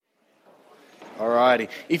Alrighty.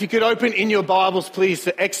 If you could open in your Bibles, please,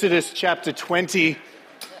 to Exodus chapter 20.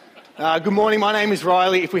 Good morning, my name is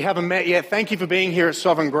Riley. If we haven't met yet, thank you for being here at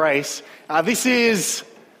Sovereign Grace. This is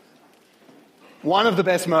one of the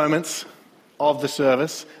best moments of the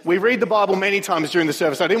service. We read the Bible many times during the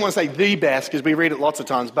service. I didn't want to say the best because we read it lots of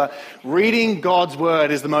times, but reading God's Word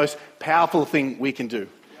is the most powerful thing we can do.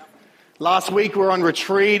 Last week we were on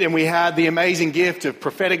retreat and we had the amazing gift of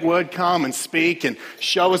prophetic word come and speak and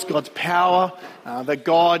show us God's power, that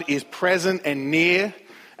God is present and near.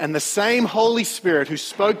 And the same Holy Spirit who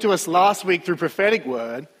spoke to us last week through prophetic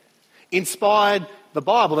word inspired the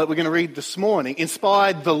Bible that we're going to read this morning,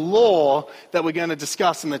 inspired the law that we're going to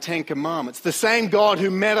discuss in the Ten Commandments. The same God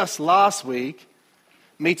who met us last week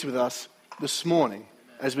meets with us this morning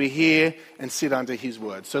as we hear and sit under his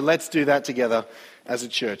word. So let's do that together as a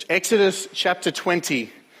church. Exodus chapter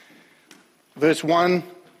 20, verse 1,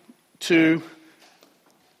 2,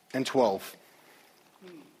 and 12.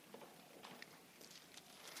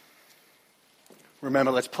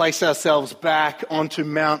 Remember, let's place ourselves back onto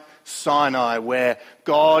Mount Sinai, where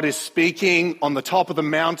God is speaking on the top of the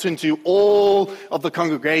mountain to all of the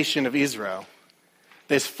congregation of Israel.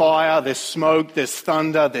 There's fire, there's smoke, there's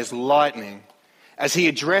thunder, there's lightning, as he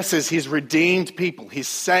addresses his redeemed people, his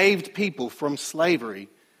saved people from slavery,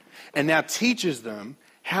 and now teaches them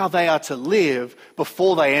how they are to live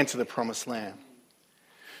before they enter the promised land.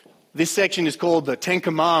 This section is called the Ten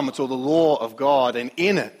Commandments, or the law of God, and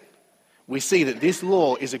in it we see that this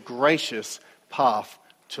law is a gracious path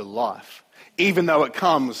to life, even though it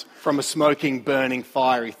comes from a smoking, burning,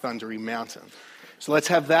 fiery, thundery mountain. So let's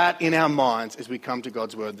have that in our minds as we come to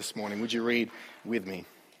God's word this morning. Would you read with me?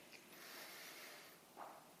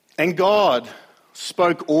 And God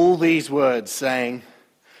spoke all these words, saying,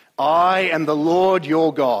 I am the Lord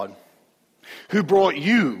your God, who brought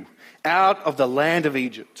you out of the land of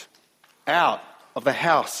Egypt, out of the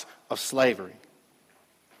house of slavery.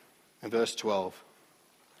 And verse 12,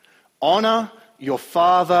 honor your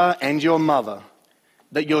father and your mother,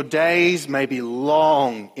 that your days may be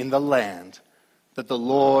long in the land that the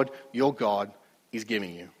Lord your God is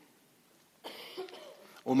giving you.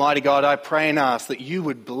 Almighty God, I pray and ask that you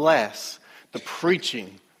would bless the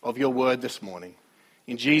preaching of your word this morning.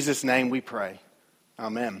 In Jesus' name we pray.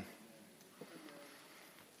 Amen.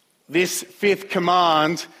 This fifth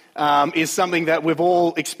command is something that we've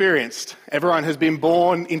all experienced. Everyone has been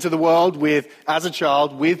born into the world as a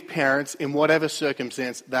child, with parents, in whatever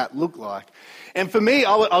circumstance that looked like. And for me,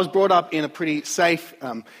 I was brought up in a pretty safe,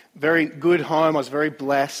 very good home. I was very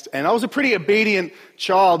blessed. And I was a pretty obedient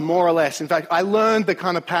child, more or less. In fact, I learned the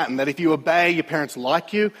kind of pattern that if you obey, your parents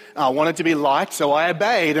like you. I wanted to be liked, so I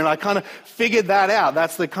obeyed. And I kind of figured that out.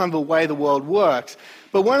 That's the kind of the way the world works.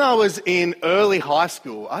 But when I was in early high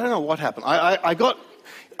school, I don't know what happened. I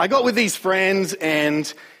got with these friends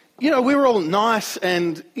and, we were all nice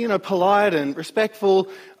and, polite and respectful.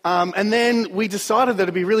 And then we decided that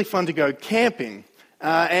it'd be really fun to go camping.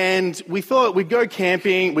 And we thought we'd go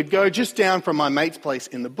camping. We'd go just down from my mate's place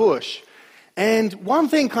in the bush. And one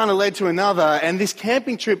thing kind of led to another. And this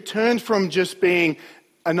camping trip turned from just being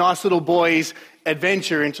a nice little boy's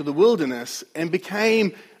adventure into the wilderness and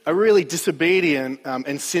became a really disobedient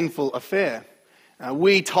and sinful affair.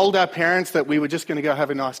 We told our parents that we were just going to go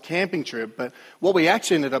have a nice camping trip, but what we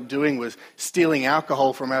actually ended up doing was stealing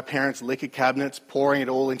alcohol from our parents' liquor cabinets, pouring it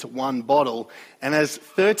all into one bottle, and as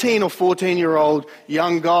 13 or 14-year-old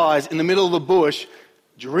young guys in the middle of the bush,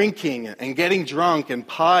 drinking and getting drunk and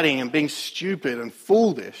partying and being stupid and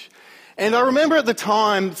foolish. And I remember at the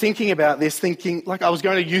time thinking about this, like I was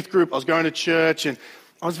going to youth group, I was going to church, and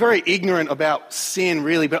I was very ignorant about sin,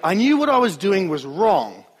 really, but I knew what I was doing was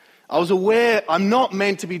wrong. I was aware I'm not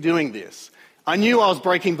meant to be doing this. I knew I was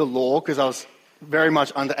breaking the law because I was very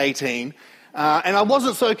much under 18. And I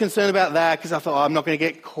wasn't so concerned about that because I thought, I'm not going to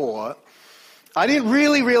get caught. I didn't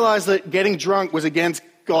really realize that getting drunk was against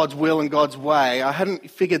God's will and God's way. I hadn't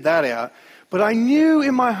figured that out. But I knew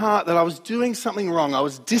in my heart that I was doing something wrong. I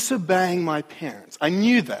was disobeying my parents. I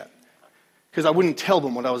knew that, because I wouldn't tell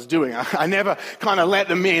them what I was doing. I never kind of let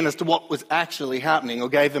them in as to what was actually happening or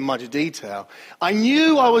gave them much detail. I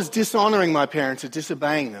knew I was dishonoring my parents or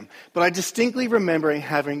disobeying them, but I distinctly remember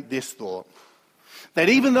having this thought, that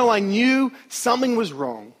even though I knew something was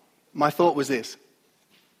wrong, my thought was this: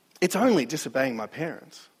 it's only disobeying my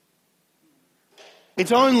parents.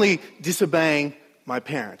 It's only disobeying my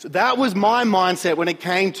parents. That was my mindset when it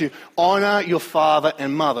came to honor your father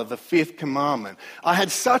and mother, the fifth commandment. I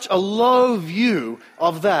had such a low view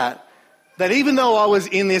of that even though I was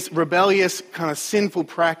in this rebellious kind of sinful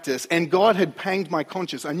practice and God had panged my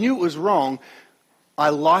conscience, I knew it was wrong, I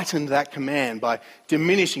lightened that command by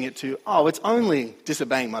diminishing it to, oh, it's only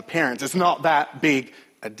disobeying my parents. It's not that big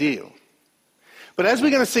a deal. But as we're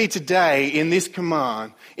going to see today in this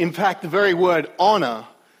command, in fact, the very word honor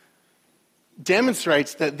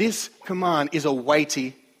demonstrates that this command is a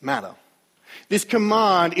weighty matter. This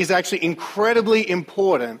command is actually incredibly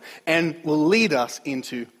important and will lead us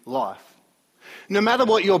into life. No matter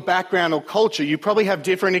what your background or culture, you probably have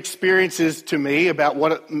different experiences to me about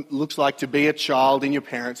what it looks like to be a child in your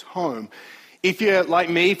parents' home. If you're like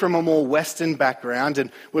me from a more Western background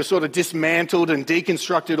and we're sort of dismantled and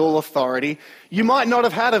deconstructed all authority, you might not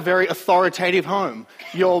have had a very authoritative home.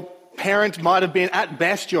 Your parent might have been at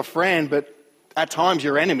best your friend, but at times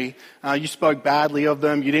your enemy. You spoke badly of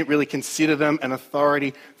them. You didn't really consider them an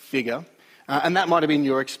authority figure. And that might have been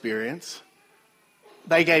your experience.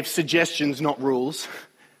 They gave suggestions, not rules.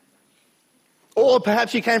 Or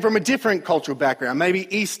perhaps you came from a different cultural background, maybe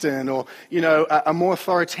Eastern or, a more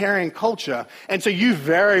authoritarian culture. And so you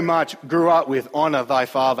very much grew up with honor thy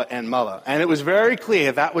father and mother. And it was very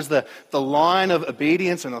clear that was the line of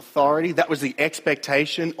obedience and authority. That was the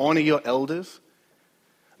expectation, honor your elders.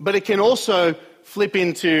 But it can also flip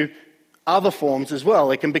into other forms as well.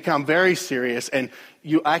 It can become very serious, and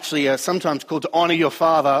you actually are sometimes called to honor your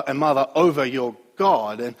father and mother over your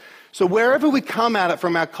God. And so wherever we come at it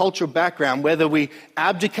from our cultural background, whether we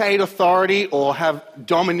abdicate authority or have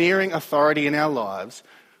domineering authority in our lives,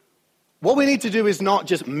 what we need to do is not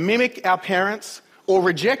just mimic our parents or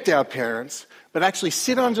reject our parents, but actually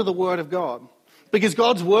sit under the word of God. Because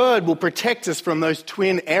God's word will protect us from those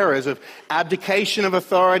twin errors of abdication of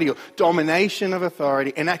authority or domination of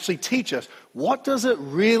authority, and actually teach us, what does it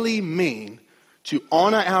really mean to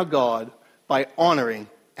honor our God by honoring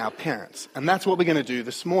our parents? And that's what we're going to do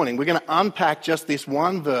this morning. We're going to unpack just this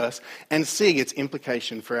one verse and see its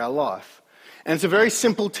implication for our life. And it's a very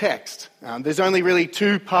simple text. There's only really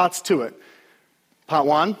two parts to it. Part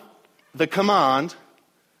one, the command,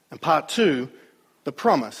 and part two, the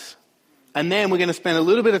promise. And then we're going to spend a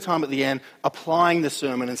little bit of time at the end applying the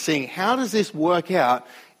sermon and seeing how does this work out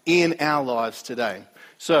in our lives today.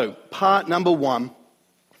 So, part number one,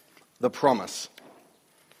 the promise.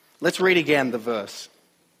 Let's read again the verse.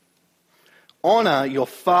 Honor your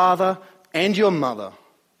father and your mother,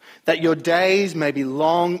 that your days may be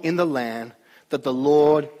long in the land that the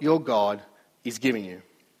Lord your God is giving you.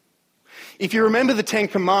 If you remember the Ten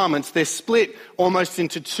Commandments, they're split almost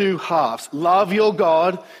into two halves. Love your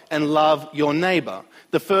God and love your neighbor.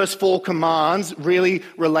 The first four commands really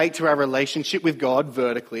relate to our relationship with God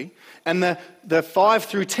vertically. And the 5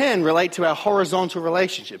 through 10 relate to our horizontal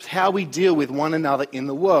relationships, how we deal with one another in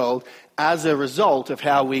the world as a result of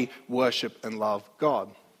how we worship and love God.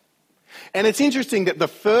 And it's interesting that the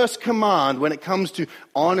first command when it comes to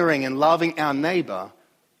honoring and loving our neighbor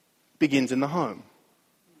begins in the home.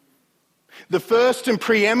 The first and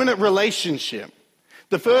preeminent relationship,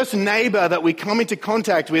 the first neighbor that we come into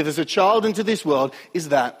contact with as a child into this world is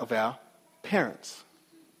that of our parents.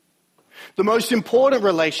 The most important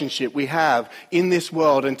relationship we have in this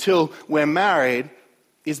world until we're married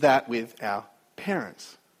is that with our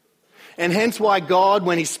parents. And hence why God,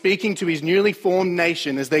 when he's speaking to his newly formed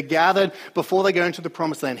nation, as they're gathered before they go into the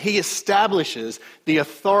promised land, he establishes the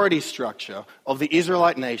authority structure of the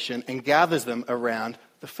Israelite nation and gathers them around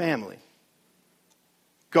the family.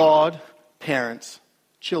 God, parents,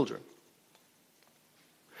 children.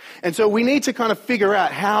 And so we need to kind of figure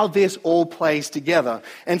out how this all plays together.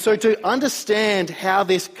 And so to understand how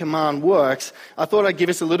this command works, I thought I'd give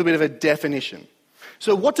us a little bit of a definition.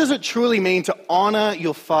 So what does it truly mean to honor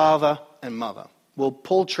your father and mother? Well,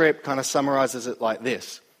 Paul Tripp kind of summarizes it like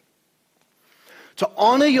this. To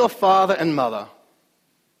honor your father and mother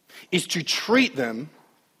is to treat them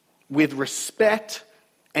with respect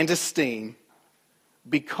and esteem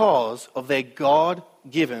because of their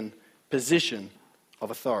God-given position of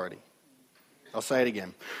authority. I'll say it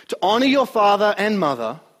again. To honor your father and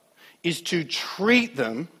mother is to treat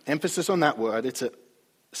them, emphasis on that word, it's an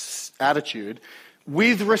attitude,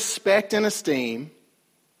 with respect and esteem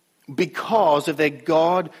because of their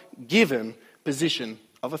God-given position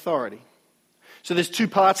of authority. So there's two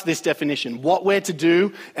parts to this definition, what we're to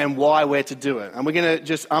do and why we're to do it. And we're going to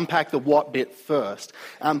just unpack the what bit first.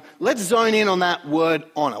 Let's zone in on that word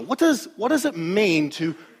honor. What does it mean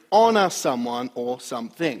to honor someone or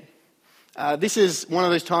something? This is one of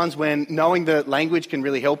those times when knowing the language can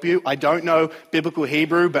really help you. I don't know biblical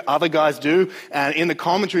Hebrew, but other guys do. And in the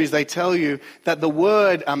commentaries, they tell you that the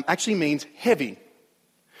word actually means heavy.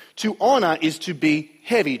 To honor is to be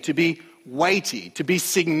heavy, to be weighty, to be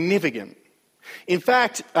significant. In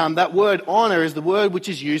fact, that word honor is the word which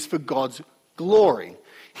is used for God's glory.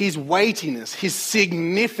 his weightiness, his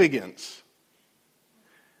significance.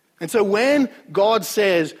 And so when God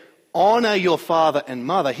says, honor your father and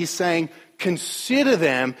mother, he's saying, consider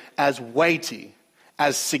them as weighty,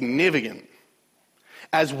 as significant,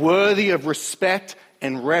 as worthy of respect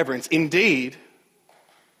and reverence. Indeed,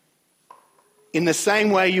 in the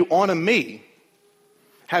same way you honor me,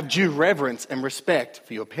 have due reverence and respect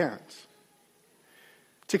for your parents.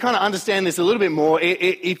 To kind of understand this a little bit more,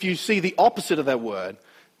 if you see the opposite of that word,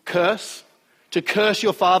 curse, to curse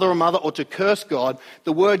your father or mother or to curse God,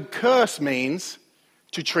 the word curse means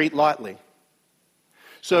to treat lightly.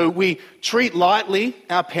 So we treat lightly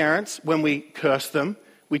our parents when we curse them.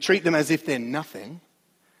 We treat them as if they're nothing.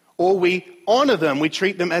 Or we honor them. We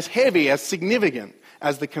treat them as heavy, as significant,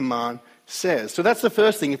 as the command says. So that's the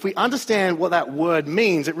first thing. If we understand what that word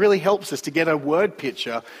means, it really helps us to get a word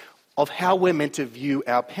picture of how we're meant to view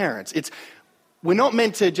our parents. We're not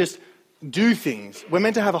meant to just do things. We're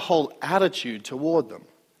meant to have a whole attitude toward them.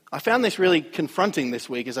 I found this really confronting this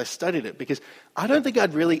week as I studied it because I don't think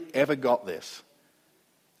I'd really ever got this.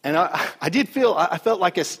 And I felt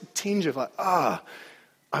like a tinge of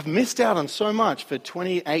I've missed out on so much for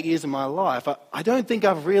 28 years of my life. I don't think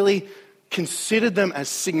I've really considered them as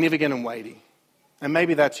significant and weighty. And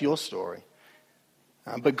maybe that's your story.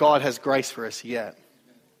 But God has grace for us yet.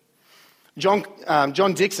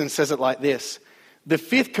 John Dixon says it like this: the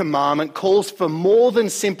fifth commandment calls for more than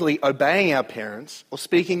simply obeying our parents or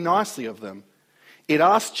speaking nicely of them. It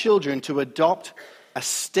asks children to adopt a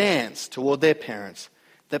stance toward their parents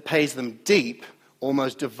that pays them deep,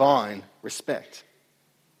 almost divine respect.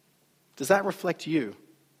 Does that reflect you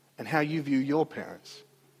and how you view your parents?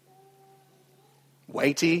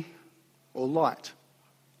 Weighty or light?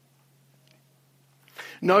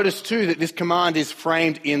 Notice too that this command is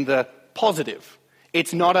framed in the positive.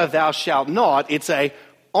 It's not a thou shalt not, it's a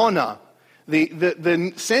honor.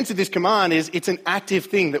 The sense of this command is it's an active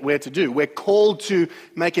thing that we're to do. We're called to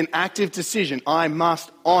make an active decision. I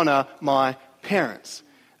must honor my parents.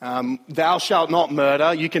 Thou shalt not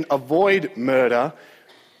murder. You can avoid murder.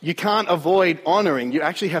 You can't avoid honoring. You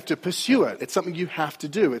actually have to pursue it. It's something you have to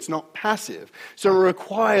do. It's not passive. So it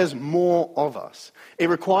requires more of us. It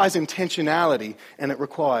requires intentionality and it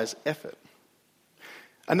requires effort.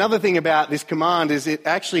 Another thing about this command is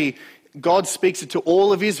God speaks it to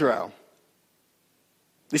all of Israel.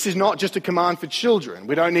 This is not just a command for children.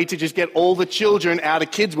 We don't need to just get all the children out of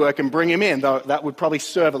kids' work and bring them in, though that would probably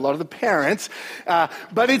serve a lot of the parents.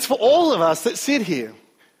 But it's for all of us that sit here.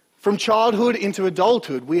 From childhood into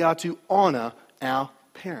adulthood, we are to honor our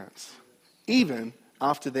parents, even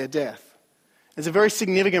after their death. It's a very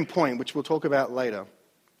significant point, which we'll talk about later.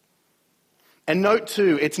 And note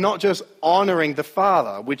too, it's not just honoring the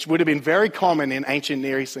father, which would have been very common in ancient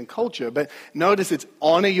Near Eastern culture, but notice it's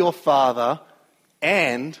honor your father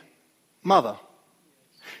and mother.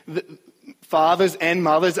 Fathers and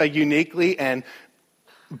mothers are uniquely and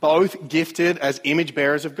both gifted as image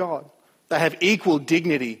bearers of God. They have equal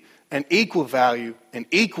dignity and equal value and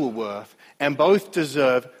equal worth, and both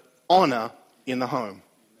deserve honor in the home.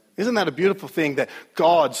 Isn't that a beautiful thing that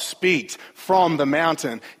God speaks from the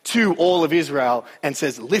mountain to all of Israel and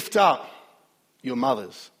says, lift up your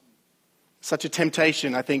mothers? Such a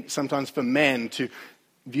temptation, I think, sometimes for men to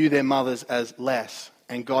view their mothers as less.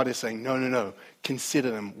 And God is saying, no,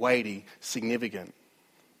 consider them weighty, significant.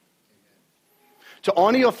 To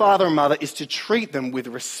honor your father and mother is to treat them with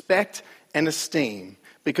respect and esteem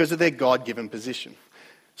because of their God-given position.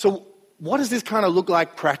 So what does this kind of look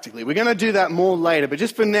like practically? We're going to do that more later, but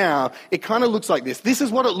just for now, it kind of looks like this. This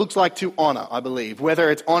is what it looks like to honor, I believe,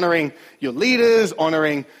 whether it's honoring your leaders,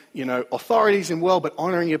 honoring, authorities in the world, but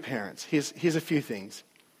honoring your parents. Here's a few things.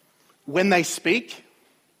 When they speak,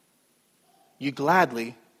 you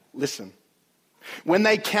gladly listen. When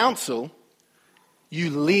they counsel,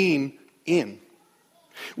 you lean in.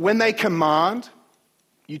 When they command,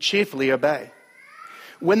 you cheerfully obey.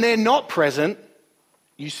 When they're not present,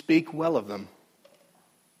 you speak well of them.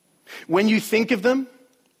 When you think of them,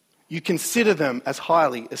 you consider them as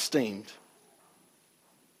highly esteemed.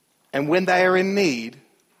 And when they are in need,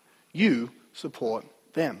 you support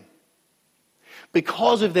them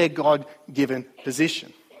because of their God-given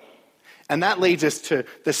position. And that leads us to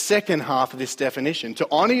the second half of this definition. To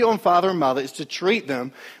honor your father and mother is to treat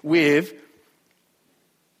them with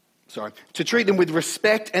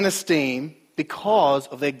respect and esteem because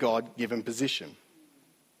of their God-given position.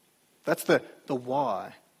 That's the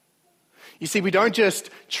why. You see, we don't just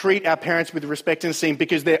treat our parents with respect and esteem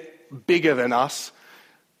because they're bigger than us,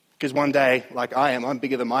 because one day, like I am, I'm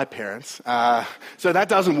bigger than my parents. So that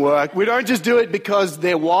doesn't work. We don't just do it because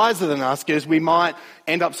they're wiser than us, because we might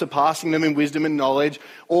end up surpassing them in wisdom and knowledge,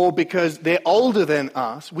 or because they're older than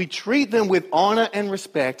us. We treat them with honor and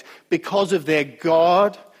respect because of their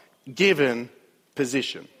God-given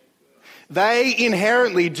position. They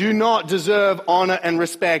inherently do not deserve honor and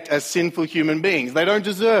respect as sinful human beings. They don't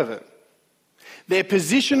deserve it. Their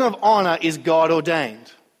position of honor is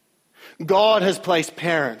God-ordained. God has placed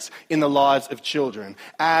parents in the lives of children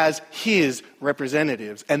as his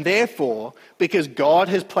representatives. And therefore, because God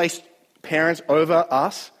has placed parents over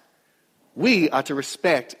us, we are to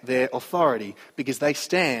respect their authority because they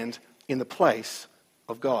stand in the place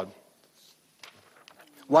of God.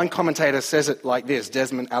 One commentator says it like this,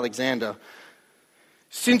 Desmond Alexander: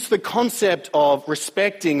 since the concept of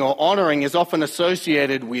respecting or honoring is often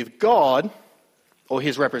associated with God or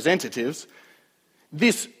his representatives,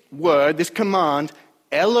 this command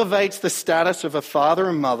elevates the status of a father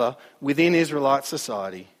and mother within Israelite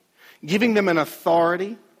society, giving them an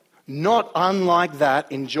authority not unlike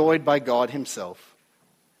that enjoyed by God himself.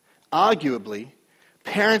 Arguably,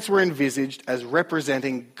 parents were envisaged as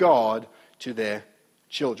representing God to their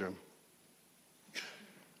children.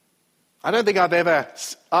 I don't think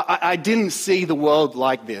I didn't see the world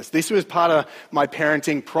like this. This was part of my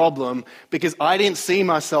parenting problem because I didn't see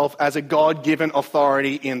myself as a God-given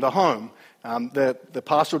authority in the home. The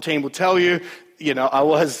pastoral team will tell you, I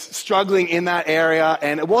was struggling in that area,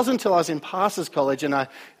 and it wasn't until I was in pastors' college and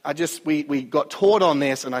we got taught on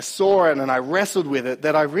this and I saw it and I wrestled with it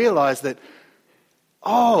that I realized that,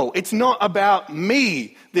 it's not about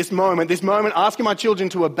me this moment asking my children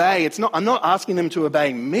to obey. I'm not asking them to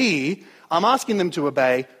obey me. I'm asking them to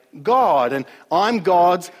obey God. And I'm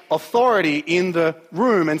God's authority in the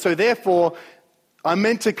room. And so therefore, I'm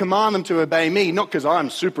meant to command them to obey me, not because I'm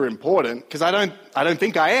super important, because I don't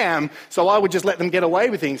think I am. So I would just let them get away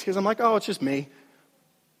with things because I'm like, it's just me.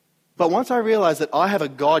 But once I realize that I have a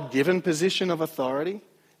God-given position of authority,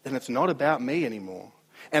 then it's not about me anymore.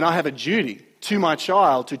 And I have a duty to my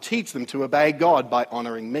child to teach them to obey God by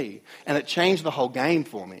honoring me. And it changed the whole game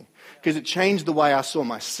for me because it changed the way I saw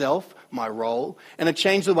myself, my role, and it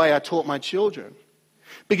changed the way I taught my children.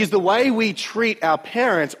 Because the way we treat our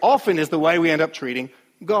parents often is the way we end up treating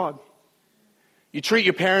God. You treat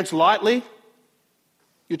your parents lightly,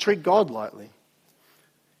 you treat God lightly.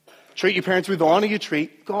 Treat your parents with honor, you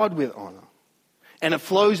treat God with honor. And it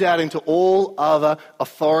flows out into all other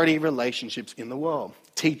authority relationships in the world.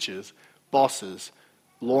 Teachers, bosses,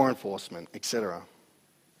 law enforcement, etc.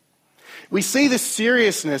 We see the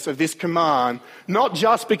seriousness of this command, not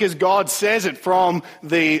just because God says it from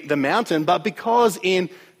the mountain, but because in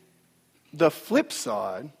the flip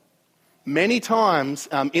side, many times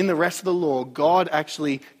in the rest of the law, God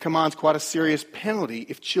actually commands quite a serious penalty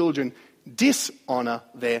if children dishonor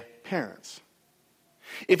their parents.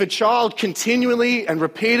 If a child continually and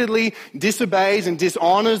repeatedly disobeys and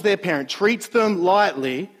dishonors their parent, treats them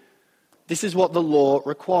lightly, this is what the law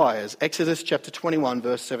requires. Exodus chapter 21,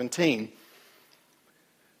 verse 17.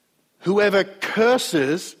 Whoever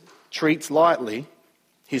curses, treats lightly,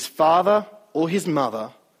 his father or his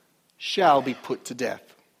mother shall be put to death.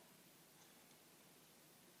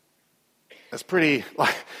 That's pretty...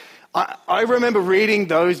 I remember reading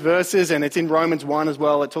those verses, and it's in Romans 1 as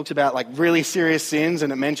well. It talks about really serious sins,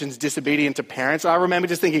 and it mentions disobedience to parents. I remember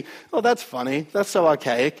just thinking, that's funny. That's so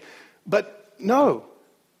archaic. But no.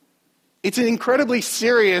 It's an incredibly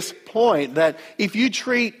serious point that if you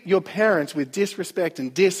treat your parents with disrespect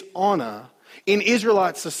and dishonor in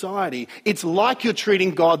Israelite society, it's like you're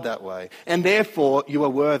treating God that way, and therefore you are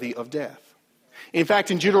worthy of death. In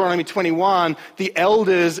fact, in Deuteronomy 21, the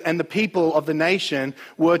elders and the people of the nation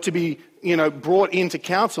were to be, brought into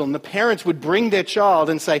council, and the parents would bring their child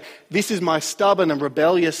and say, this is my stubborn and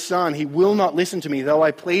rebellious son. He will not listen to me, though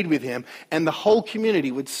I plead with him. And the whole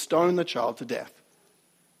community would stone the child to death.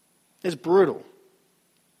 It's brutal.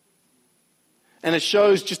 And it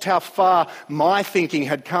shows just how far my thinking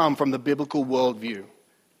had come from the biblical worldview.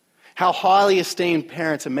 How highly esteemed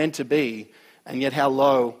parents are meant to be, and yet how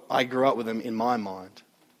low I grew up with them in my mind.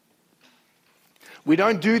 We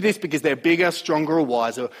don't do this because they're bigger, stronger, or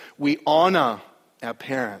wiser. We honor our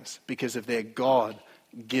parents because of their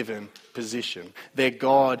God-given position, their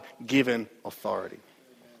God-given authority.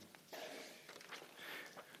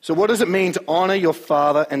 So what does it mean to honor your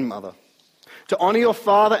father and mother? To honor your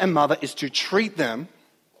father and mother is to treat them,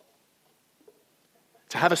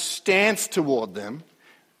 to have a stance toward them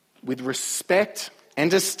with respect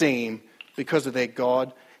and esteem because of their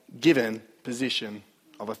God-given position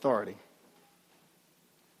of authority.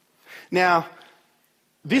 Now,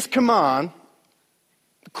 this command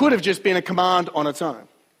could have just been a command on its own.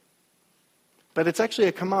 But it's actually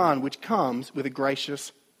a command which comes with a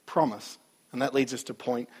gracious promise. And that leads us to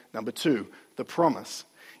point number 2, the promise.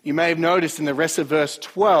 You may have noticed in the rest of verse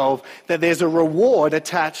 12 that there's a reward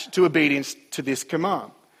attached to obedience to this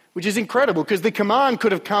command, which is incredible because the command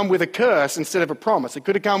could have come with a curse instead of a promise. It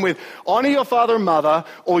could have come with, honor your father and mother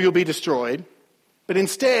or you'll be destroyed. But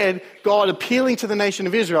instead, God, appealing to the nation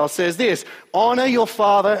of Israel, says this, honor your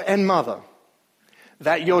father and mother,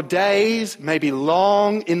 that your days may be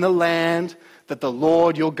long in the land that the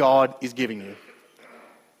Lord your God is giving you.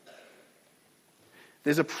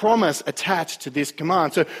 There's a promise attached to this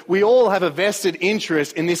command. So we all have a vested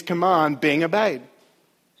interest in this command being obeyed.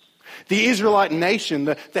 The Israelite nation,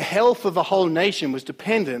 the health of the whole nation was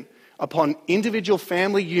dependent upon individual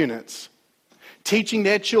family units teaching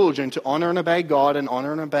their children to honor and obey God and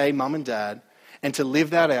honor and obey mum and dad, and to live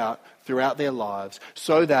that out throughout their lives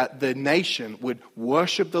so that the nation would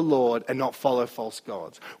worship the Lord and not follow false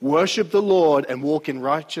gods. Worship the Lord and walk in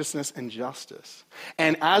righteousness and justice.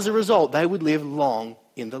 And as a result, they would live long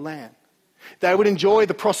in the land. They would enjoy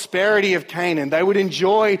the prosperity of Canaan. They would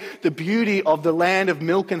enjoy the beauty of the land of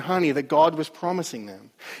milk and honey that God was promising them.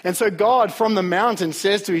 And so God from the mountain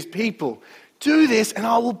says to his people, do this and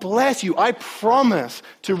I will bless you. I promise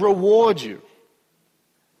to reward you.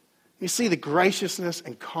 You see the graciousness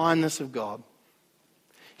and kindness of God.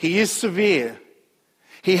 He is severe.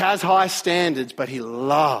 He has high standards, but he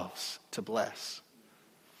loves to bless.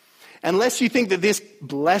 Unless you think that this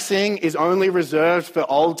blessing is only reserved for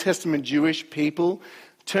Old Testament Jewish people,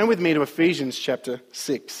 turn with me to Ephesians chapter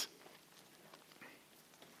 6.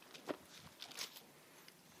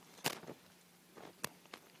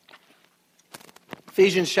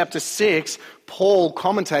 Ephesians chapter 6, Paul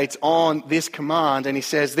commentates on this command and he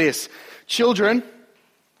says this, children,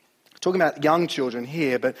 talking about young children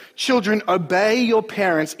here, but children, obey your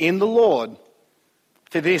parents in the Lord,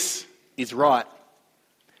 for this is right.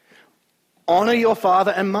 Honor your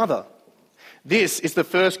father and mother. This is the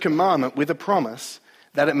first commandment with a promise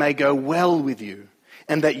that it may go well with you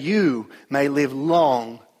and that you may live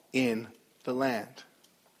long in the land.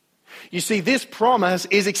 You see, this promise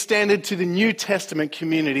is extended to the New Testament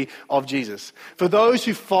community of Jesus. For those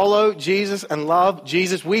who follow Jesus and love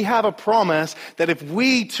Jesus, we have a promise that if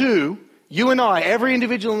we too, you and I, every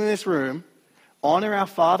individual in this room, honor our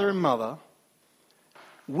father and mother,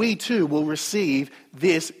 we too will receive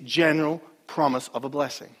this general promise of a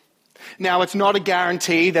blessing. Now, it's not a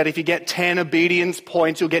guarantee that if you get 10 obedience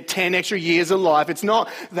points, you'll get 10 extra years of life. It's not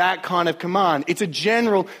that kind of command. It's a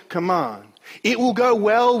general command. It will go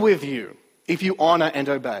well with you if you honor and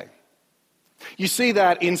obey. You see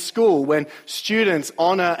that in school when students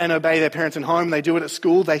honor and obey their parents at home, they do it at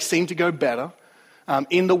school, they seem to go better.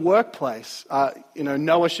 In the workplace,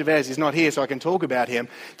 Noah Chavez is not here so I can talk about him.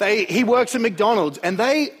 He works at McDonald's and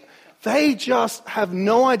they just have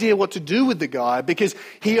no idea what to do with the guy because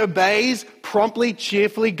he obeys promptly,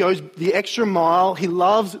 cheerfully, goes the extra mile. He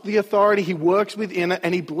loves the authority. He works within it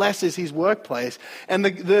and he blesses his workplace. And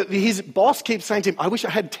his boss keeps saying to him, I wish I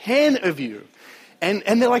had 10 of you. And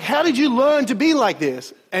they're like, how did you learn to be like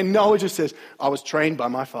this? And Noah just says, I was trained by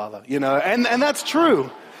my father, and that's true.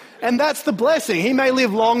 And that's the blessing. He may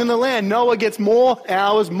live long in the land. Noah gets more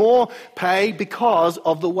hours, more pay because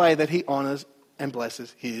of the way that he honors and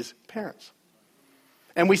blesses his parents.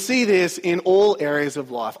 And we see this in all areas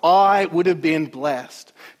of life. I would have been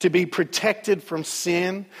blessed to be protected from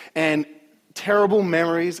sin and terrible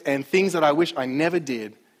memories and things that I wish I never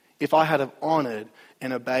did if I had have honored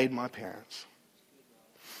and obeyed my parents.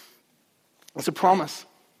 It's a promise.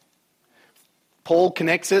 Paul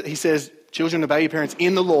connects it. He says, children, obey your parents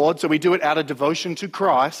in the Lord. So we do it out of devotion to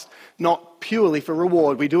Christ, not purely for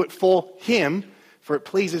reward. We do it for him, for it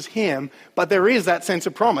pleases him. But there is that sense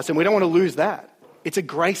of promise, and we don't want to lose that. It's a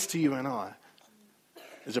grace to you and I.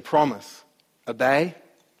 There's a promise. Obey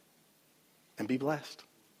and be blessed.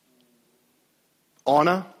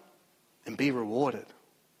 Honor and be rewarded.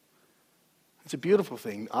 It's a beautiful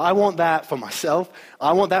thing. I want that for myself.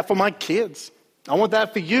 I want that for my kids. I want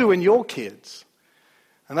that for you and your kids.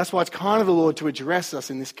 And that's why it's kind of the Lord to address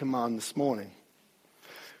us in this command this morning.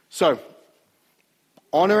 So,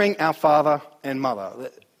 honoring our father and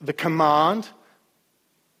mother. The command,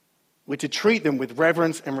 we're to treat them with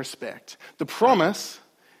reverence and respect. The promise,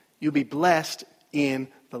 you'll be blessed in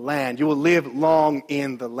the land. You will live long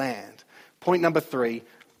in the land. Point number 3,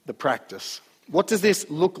 the practice. What does this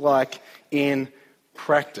look like in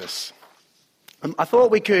practice? I thought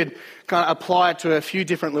we could kind of apply it to a few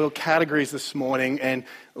different little categories this morning, and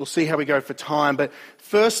we'll see how we go for time. But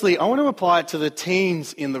firstly, I want to apply it to the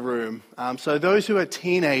teens in the room. So those who are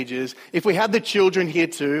teenagers, if we had the children here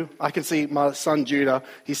too, I can see my son Judah,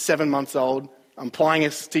 he's 7 months old. I'm applying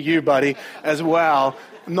it to you, buddy, as well.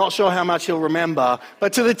 I'm not sure how much he'll remember.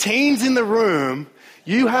 But to the teens in the room,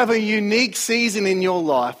 you have a unique season in your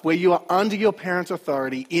life where you are under your parents'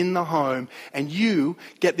 authority in the home, and you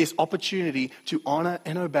get this opportunity to honor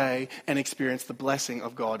and obey and experience the blessing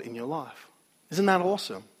of God in your life. Isn't that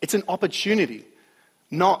awesome? It's an opportunity,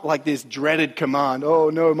 not like this dreaded command. Oh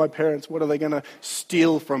no, my parents, what are they going to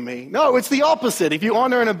steal from me? No, it's the opposite. If you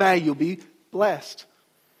honor and obey, you'll be blessed.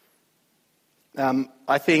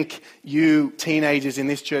 I think you teenagers in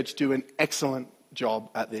this church do an excellent job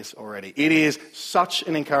at this already. It is such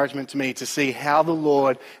an encouragement to me to see how the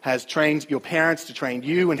Lord has trained your parents to train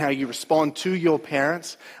you and how you respond to your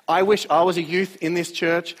parents. I wish I was a youth in this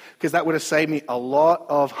church, because that would have saved me a lot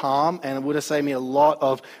of harm and it would have saved me a lot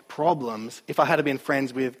of problems if I had been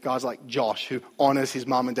friends with guys like Josh, who honors his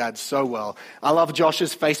mum and dad so well. I love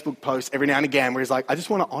Josh's Facebook posts every now and again where he's like, I just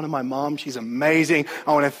want to honor my mum. She's amazing.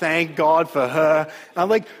 I want to thank God for her. And I'm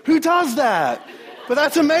like, who does that? But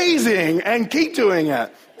that's amazing, and keep doing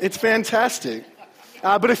it. It's fantastic.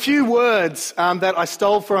 But a few words that I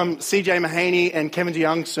stole from C.J. Mahaney and Kevin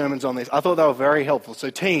DeYoung's sermons on this. I thought they were very helpful. So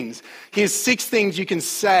teens, here's 6 things you can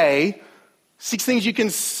say. 6 things you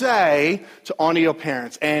can say to honor your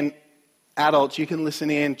parents. And adults, you can listen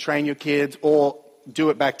in, train your kids, or do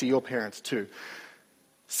it back to your parents too.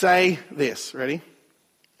 Say this, ready?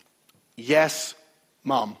 Yes,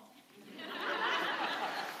 Mum.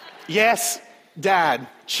 Yes, Dad.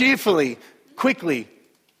 Cheerfully, quickly,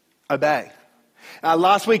 obey.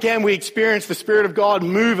 Last weekend, we experienced the Spirit of God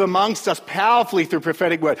move amongst us powerfully through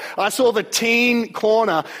prophetic word. I saw the teen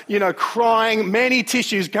corner, crying, many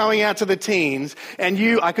tissues going out to the teens. And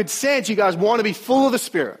I could sense you guys want to be full of the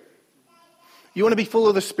Spirit. You want to be full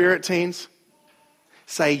of the Spirit, teens?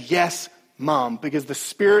 Say, yes, Mum, because the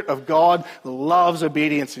Spirit of God loves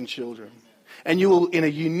obedience in children. And you will, in a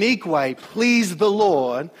unique way, please the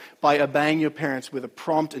Lord by obeying your parents with a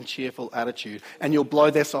prompt and cheerful attitude. And you'll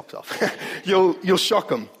blow their socks off. You'll shock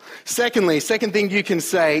them. Second thing you can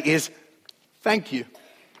say is, thank you.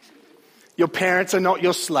 Your parents are not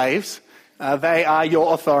your slaves. They are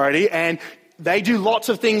your authority. And they do lots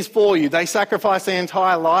of things for you. They sacrifice their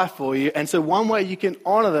entire life for you. And so one way you can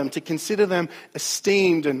honor them, to consider them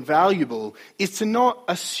esteemed and valuable, is to not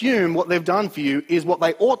assume what they've done for you is what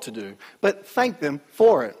they ought to do, but thank them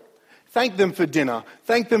for it. Thank them for dinner.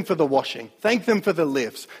 Thank them for the washing. Thank them for the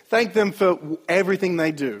lifts. Thank them for everything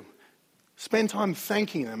they do. Spend time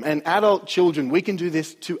thanking them. And adult children, we can do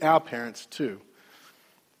this to our parents too.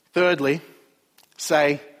 Thirdly,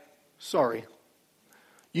 say sorry.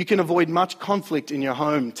 You can avoid much conflict in your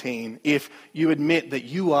home, teen, if you admit that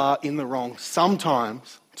you are in the wrong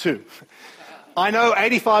sometimes too. I know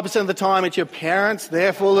 85% of the time it's your parents,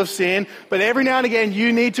 they're full of sin, but every now and again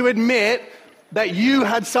you need to admit that you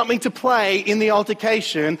had something to play in the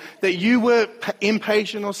altercation, that you were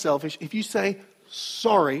impatient or selfish. If you say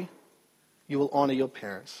sorry, you will honor your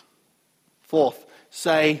parents. Fourth,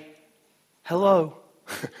 say hello.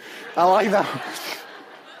 I like that.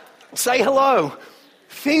 Say hello.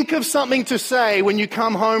 Think of something to say when you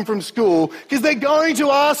come home from school, because they're going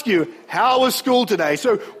to ask you, how was school today?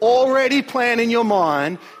 So already plan in your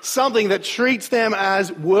mind something that treats them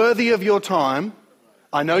as worthy of your time.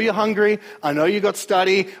 I know you're hungry. I know you got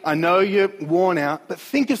study. I know you're worn out. But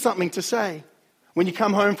think of something to say. When you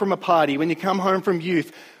come home from a party, when you come home from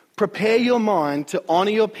youth, prepare your mind to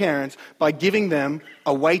honor your parents by giving them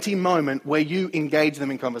a weighty moment where you engage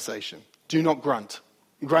them in conversation. Do not grunt.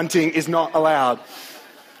 Grunting is not allowed.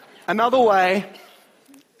 Another way,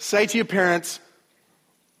 say to your parents,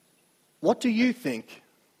 what do you think?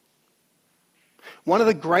 One of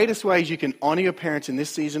the greatest ways you can honor your parents in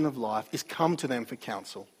this season of life is come to them for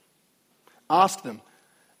counsel. Ask them,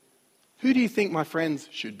 who do you think my friends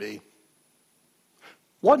should be?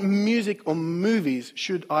 What music or movies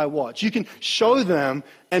should I watch? You can show them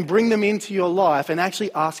and bring them into your life and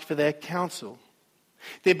actually ask for their counsel.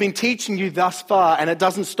 They've been teaching you thus far, and it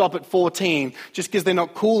doesn't stop at 14 just because they're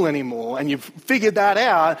not cool anymore and you've figured that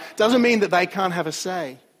out. Doesn't mean that they can't have a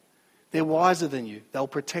say. They're wiser than you. They'll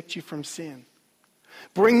protect you from sin.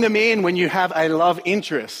 Bring them in when you have a love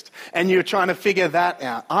interest and you're trying to figure that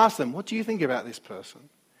out. Ask them, what do you think about this person?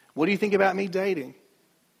 What do you think about me dating?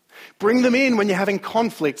 Bring them in when you're having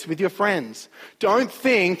conflicts with your friends. Don't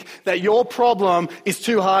think that your problem is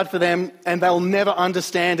too hard for them and they'll never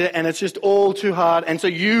understand it and it's just all too hard. And so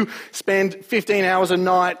you spend 15 hours a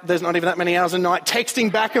night, there's not even that many hours a night,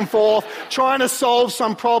 texting back and forth, trying to solve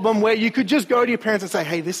some problem where you could just go to your parents and say,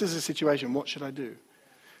 hey, this is a situation, what should I do?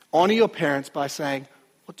 Honor your parents by saying,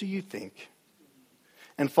 what do you think?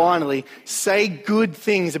 And finally, say good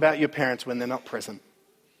things about your parents when they're not present.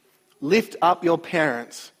 Lift up your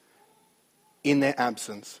parents in their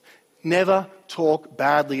absence. Never talk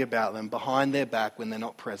badly about them behind their back when they're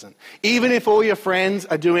not present. Even if all your friends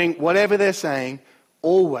are doing whatever they're saying,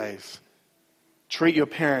 always treat your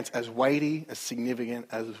parents as weighty, as significant,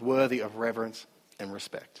 as worthy of reverence and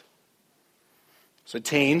respect. So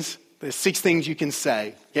teens, there's 6 things you can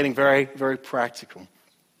say, getting very, very practical.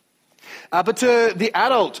 But to the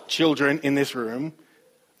adult children in this room,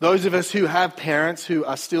 those of us who have parents who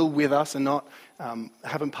are still with us and not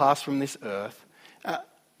haven't passed from this earth,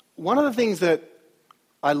 one of the things that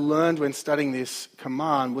I learned when studying this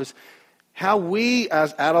command was how we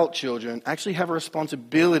as adult children actually have a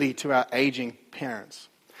responsibility to our aging parents.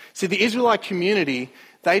 See, the Israelite community,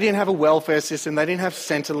 they didn't have a welfare system, they didn't have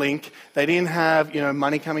Centrelink, they didn't have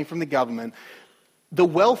money coming from the government. The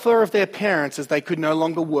welfare of their parents, as they could no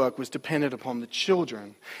longer work, was dependent upon the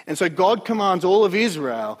children. And so God commands all of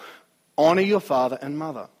Israel, honor your father and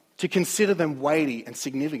mother, to consider them weighty and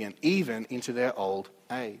significant, even into their old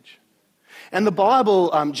age. And the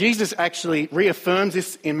Bible, Jesus actually reaffirms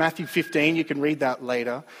this in Matthew 15. You can read that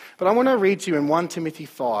later. But I want to read to you in 1 Timothy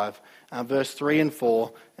 5, verse 3 and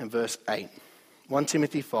 4 and verse 8. 1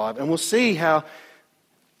 Timothy 5. And we'll see how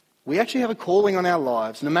we actually have a calling on our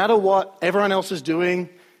lives. No matter what everyone else is doing,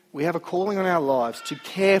 we have a calling on our lives to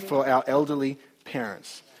care for our elderly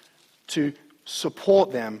parents, to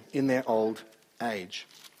support them in their old age.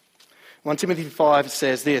 1 Timothy 5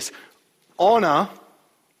 says this, honor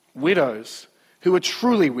widows who are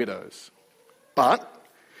truly widows. But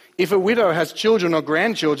if a widow has children or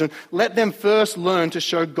grandchildren, let them first learn to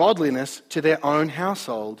show godliness to their own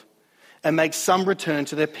household and make some return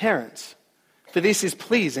to their parents. For this is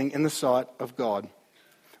pleasing in the sight of God.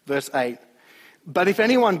 Verse 8, but if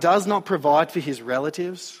anyone does not provide for his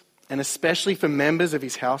relatives, and especially for members of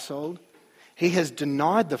his household, he has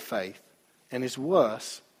denied the faith and is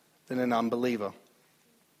worse than an unbeliever.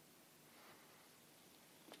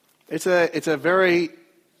 It's a very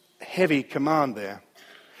heavy command there.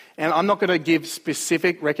 And I'm not going to give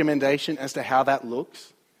specific recommendation as to how that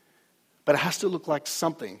looks, but it has to look like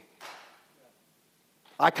something.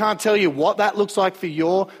 I can't tell you what that looks like for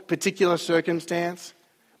your particular circumstance,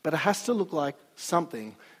 but it has to look like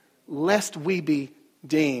something, lest we be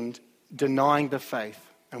deemed denying the faith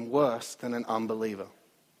and worse than an unbeliever.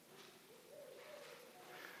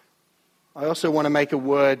 I also want to make a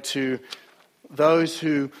word to those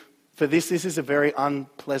who, for this is a very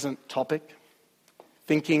unpleasant topic,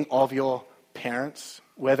 thinking of your parents,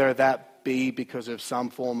 whether that be because of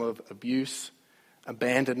some form of abuse,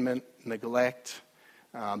 abandonment, neglect,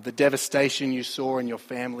 the devastation you saw in your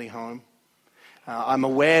family home. I'm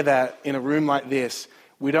aware that in a room like this,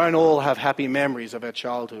 we don't all have happy memories of our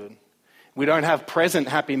childhood. We don't have present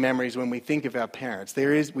happy memories when we think of our parents.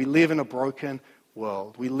 We live in a broken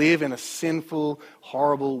world. We live in a sinful,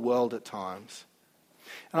 horrible world at times.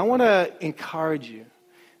 And I want to encourage you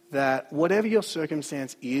that whatever your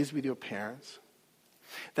circumstance is with your parents,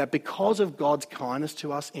 that because of God's kindness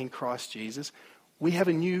to us in Christ Jesus, we have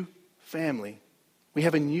a new family. We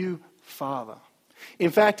have a new father.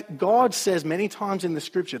 In fact, God says many times in the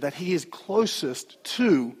scripture that he is closest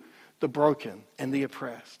to the broken and the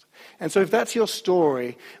oppressed. And so if that's your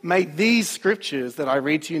story, may these scriptures that I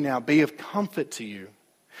read to you now be of comfort to you.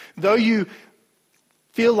 Though you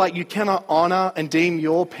feel like you cannot honor and deem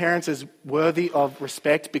your parents as worthy of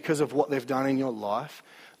respect because of what they've done in your life,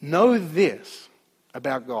 know this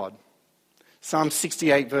about God. Psalm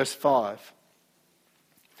 68 verse 5.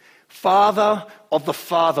 Father of the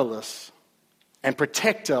fatherless and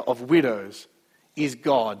protector of widows is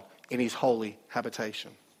God in his holy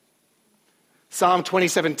habitation. Psalm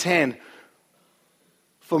 27:10,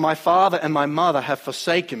 for my father and my mother have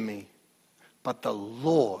forsaken me, but the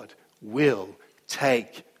Lord will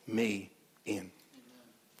take me in.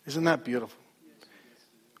 Isn't that beautiful?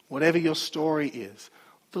 Whatever your story is,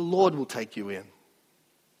 the Lord will take you in.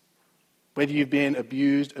 Whether you've been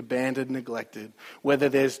abused, abandoned, neglected, whether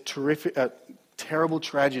there's terrible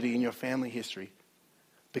tragedy in your family history,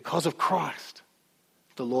 because of Christ,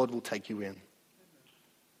 the Lord will take you in.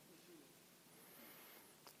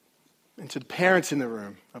 And to the parents in the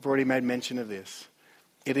room, I've already made mention of this.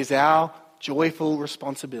 It is our joyful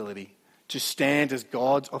responsibility to stand as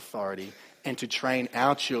God's authority and to train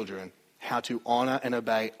our children how to honor and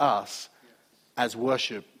obey us as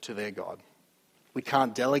worship to their God. We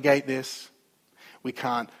can't delegate this. We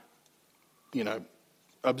can't,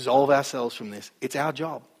 absolve ourselves from this. It's our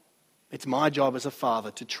job. It's my job as a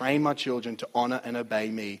father to train my children to honor and obey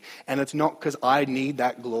me. And it's not because I need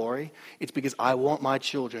that glory. It's because I want my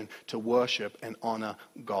children to worship and honor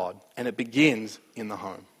God. And it begins in the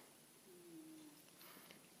home.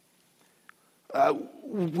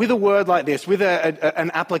 With a word like this, with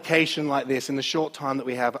an application like this in the short time that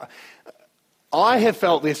we have, I have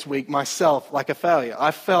felt this week myself like a failure.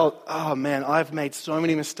 I felt, oh man, I've made so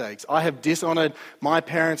many mistakes. I have dishonored my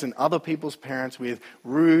parents and other people's parents with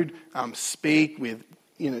rude speak, with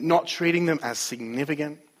not treating them as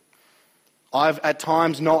significant. I've at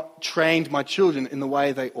times not trained my children in the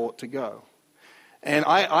way they ought to go. And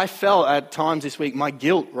I felt at times this week my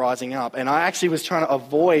guilt rising up. And I actually was trying to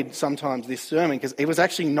avoid sometimes this sermon because it was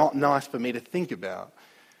actually not nice for me to think about.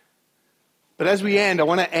 But as we end, I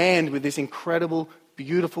want to end with this incredible,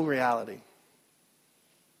 beautiful reality.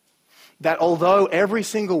 That although every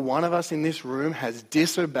single one of us in this room has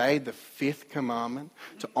disobeyed the fifth commandment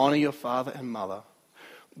to honor your father and mother,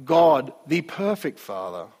 God, the perfect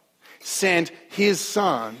Father, sent his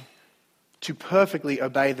Son to perfectly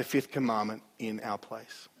obey the fifth commandment in our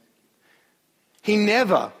place. He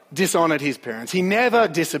never dishonored his parents. He never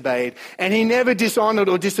disobeyed. And he never dishonored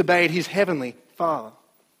or disobeyed his heavenly Father.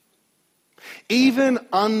 Even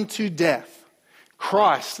unto death,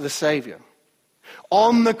 Christ the Savior,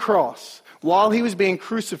 on the cross, while he was being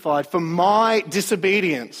crucified for my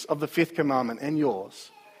disobedience of the fifth commandment and yours,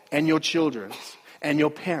 and your children's, and your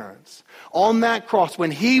parents, on that cross, when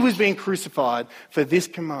he was being crucified for this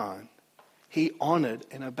command, he honored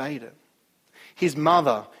and obeyed it. His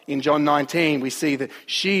mother, in John 19, we see that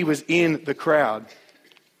she was in the crowd.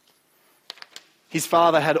 His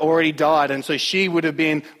father had already died, and so she would have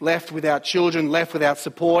been left without children, left without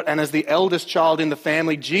support. And as the eldest child in the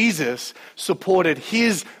family, Jesus supported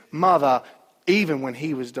his mother even when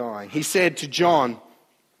he was dying. He said to John,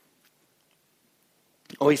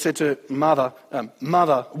 he said to mother,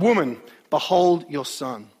 woman, behold your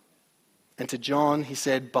son. And to John, he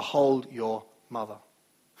said, behold your mother.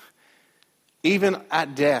 Even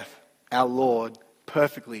at death, our Lord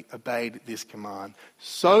perfectly obeyed this command,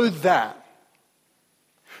 so that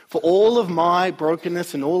for all of my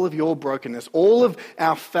brokenness and all of your brokenness, all of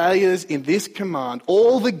our failures in this command,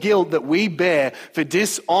 all the guilt that we bear for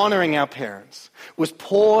dishonoring our parents was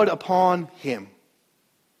poured upon him.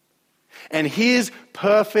 And his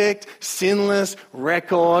perfect, sinless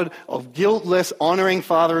record of guiltless honoring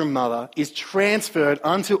father and mother is transferred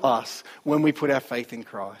unto us when we put our faith in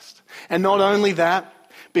Christ. And not only that,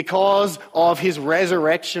 because of his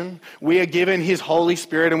resurrection, we are given his Holy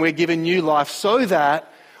Spirit and we're given new life so that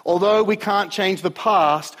although we can't change the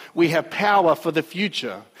past, we have power for the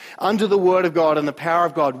future. Under the Word of God and the power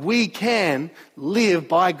of God, we can live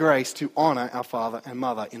by grace to honor our father and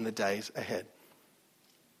mother in the days ahead.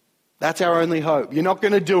 That's our only hope. You're not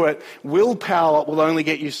going to do it. Willpower will only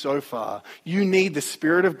get you so far. You need the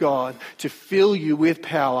Spirit of God to fill you with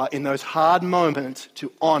power in those hard moments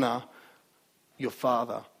to honor your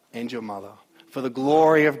father and your mother for the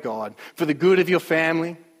glory of God, for the good of your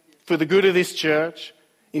family, for the good of this church,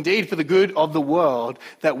 indeed for the good of the world,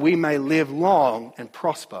 that we may live long and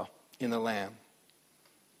prosper in the Lamb.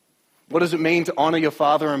 What does it mean to honor your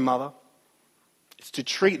father and mother? It's to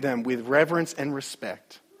treat them with reverence and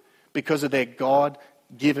respect because of their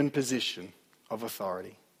God-given position of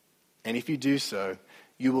authority. And if you do so,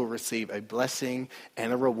 you will receive a blessing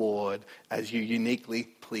and a reward as you uniquely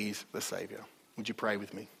please the Savior. Would you pray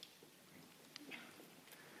with me?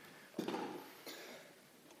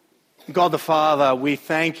 God the Father, we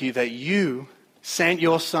thank you that you sent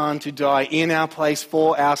your Son to die in our place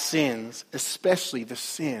for our sins, especially the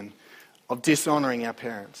sin of dishonoring our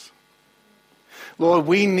parents. Lord,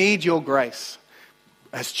 we need your grace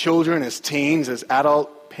as children, as teens, as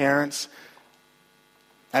adult parents,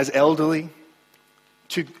 as elderly,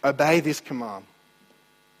 to obey this command.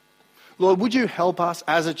 Lord, would you help us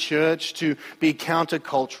as a church to be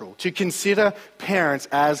countercultural, to consider parents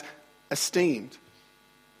as esteemed,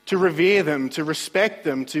 to revere them, to respect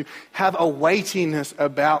them, to have a weightiness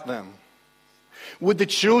about them? Would the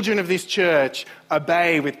children of this church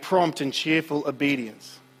obey with prompt and cheerful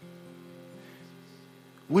obedience?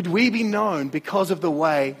 Would we be known because of the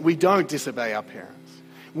way we don't disobey our parents?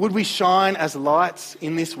 Would we shine as lights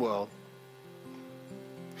in this world?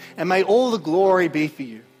 And may all the glory be for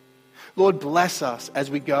you. Lord, bless us as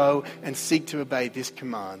we go and seek to obey this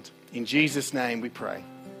command. In Jesus' name we pray.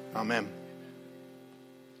 Amen.